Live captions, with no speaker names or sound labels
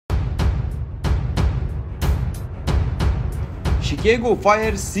Chicago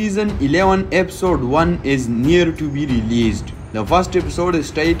Fire Season 11 Episode 1 is near to be released. The first episode is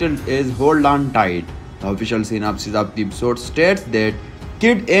titled as Hold On Tight. The official synopsis of the episode states that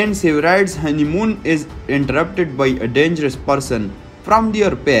Kid and Severide's honeymoon is interrupted by a dangerous person from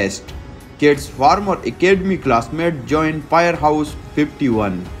their past. Kid's former academy classmate join Firehouse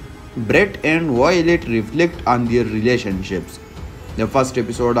 51. Brett and Violet reflect on their relationships. The first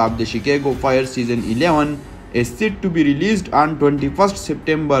episode of the Chicago Fire Season 11 is set to be released on 21st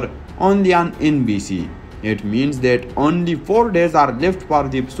September only on NBC. It means that only 4 days are left for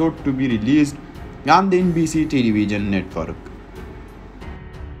the episode to be released on the NBC television network.